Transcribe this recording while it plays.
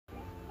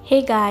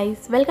Hey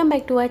guys, welcome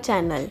back to our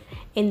channel.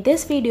 In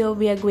this video,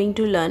 we are going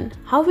to learn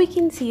how we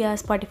can see our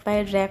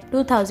Spotify Wrap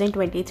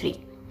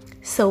 2023.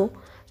 So,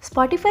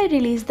 Spotify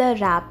released the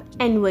Wrap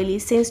annually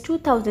since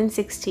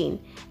 2016,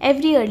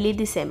 every early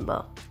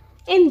December.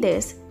 In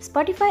this,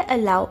 Spotify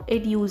allows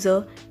its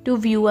user to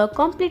view a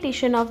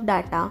compilation of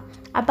data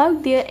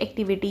about their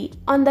activity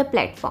on the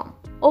platform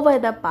over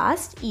the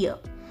past year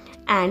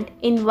and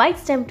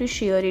invites them to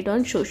share it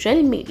on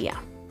social media.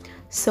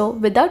 So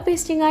without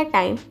wasting our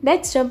time,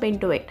 let's jump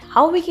into it.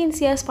 How we can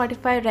see our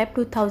Spotify Wrap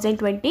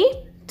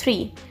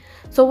 2023.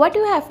 So what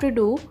you have to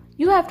do,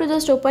 you have to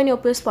just open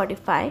up your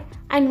Spotify,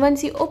 and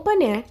once you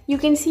open it, you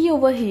can see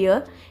over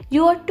here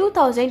your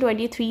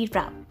 2023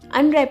 Wrap.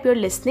 Unwrap your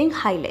listening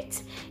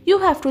highlights. You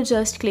have to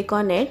just click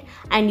on it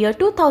and your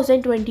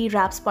 2020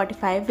 Wrap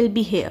Spotify will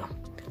be here.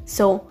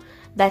 So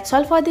that's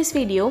all for this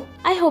video.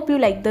 I hope you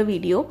liked the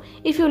video.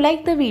 If you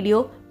liked the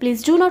video,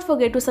 please do not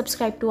forget to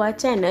subscribe to our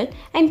channel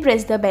and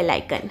press the bell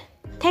icon.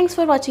 Thanks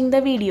for watching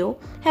the video.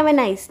 Have a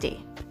nice day.